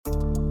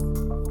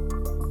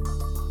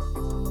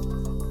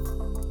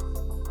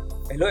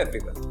Hello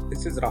everyone,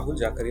 this is Rahul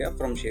Jakaria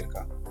from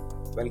Sharekhan.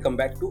 Welcome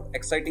back to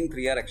exciting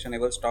 3R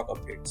actionable stock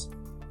updates.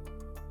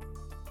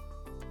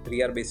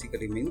 3R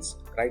basically means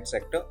right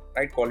sector,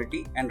 right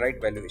quality and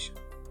right valuation.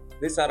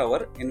 These are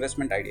our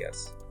investment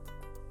ideas.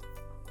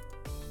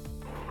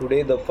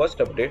 Today the first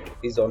update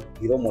is on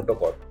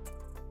HEROMOTOCO.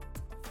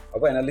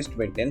 Our analyst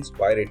maintains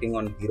buy rating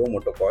on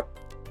HEROMOTOCO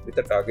with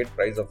a target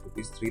price of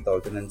Rs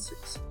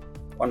 3006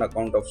 on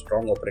account of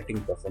strong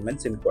operating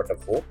performance in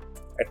Q4,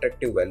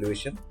 attractive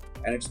valuation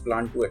and its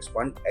plan to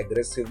expand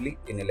aggressively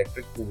in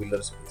electric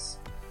two-wheeler space.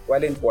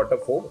 While in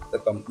Q4, the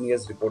company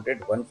has reported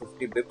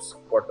 150 bps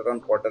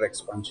quarter-on-quarter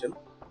expansion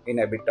in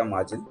EBITDA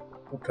margin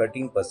to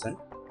 13%.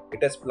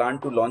 It has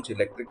planned to launch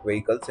electric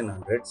vehicles in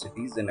 100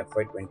 cities in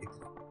FY23.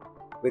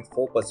 With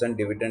 4%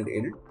 dividend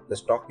yield, the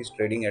stock is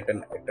trading at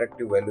an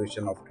attractive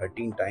valuation of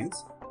 13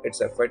 times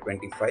its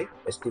FY25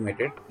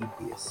 estimated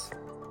EPS.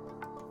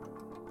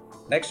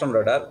 Next on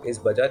radar is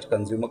Bajaj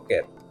Consumer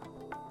Care.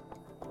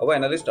 Our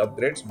analyst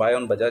upgrades buy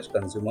on Bajaj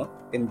Consumer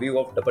in view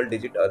of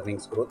double-digit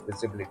earnings growth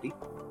visibility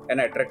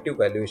and attractive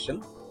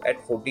valuation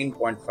at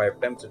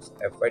 14.5 times its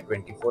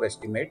FY24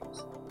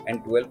 estimates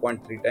and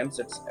 12.3 times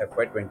its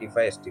FY25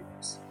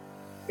 estimates.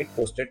 It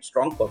posted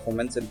strong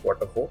performance in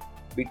Q4,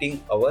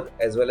 beating our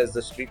as well as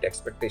the street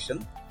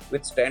expectation,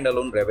 with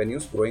standalone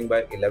revenues growing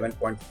by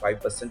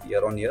 11.5%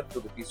 year-on-year to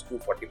Rs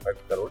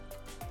 245 crore.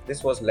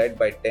 This was led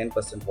by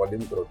 10%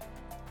 volume growth.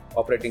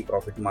 Operating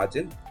profit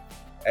margin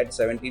at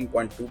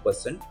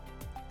 17.2%,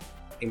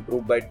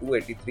 improved by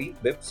 283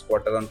 bps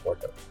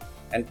quarter-on-quarter,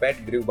 and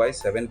PAT grew by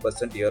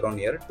 7%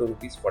 year-on-year to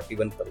Rs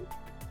 41 crore.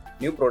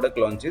 New product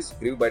launches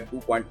grew by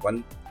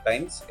 2.1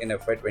 times in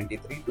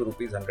FY23 to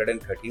Rs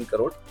 113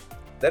 crore.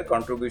 Their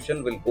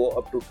contribution will go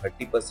up to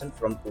 30%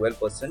 from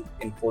 12%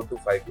 in 4 to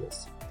 5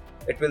 years.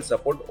 It will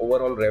support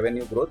overall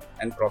revenue growth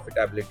and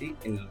profitability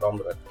in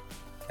long run.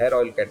 Hair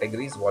oil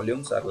categories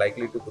volumes are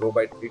likely to grow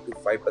by 3 to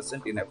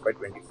 5% in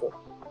FY24.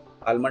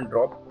 Almond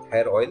drop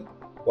hair oil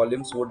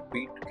volumes would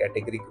beat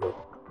category growth.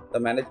 The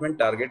management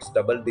targets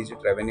double-digit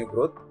revenue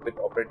growth with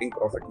operating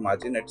profit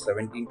margin at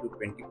 17 to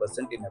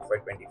 20% in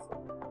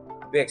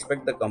FY24. We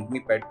expect the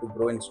company PAT to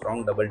grow in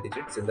strong double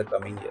digits in the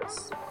coming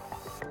years.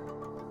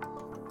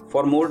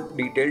 For more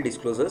detailed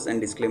disclosures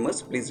and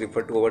disclaimers, please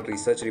refer to our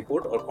research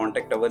report or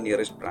contact our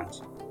nearest branch.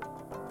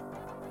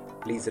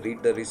 Please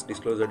read the risk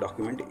disclosure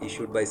document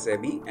issued by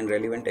SEBI and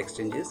relevant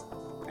exchanges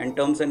and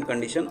terms and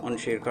conditions on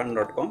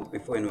sharekhan.com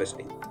before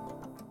investing.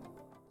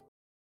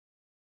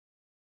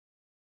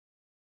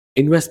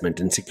 Investment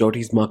in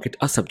securities market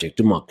are subject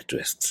to market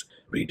risks.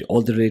 Read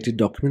all the related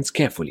documents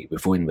carefully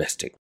before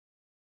investing.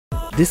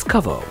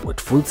 Discover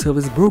what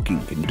full-service broking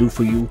can do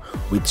for you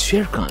with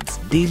Sharekhan's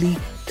daily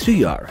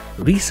 3R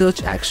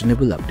Research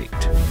Actionable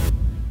Update.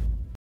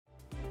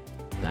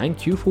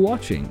 Thank you for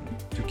watching.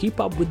 To keep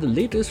up with the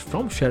latest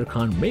from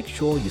Sharekhan, make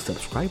sure you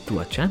subscribe to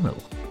our channel.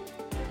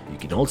 You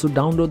can also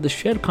download the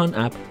Sharekhan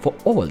app for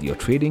all your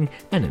trading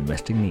and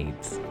investing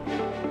needs.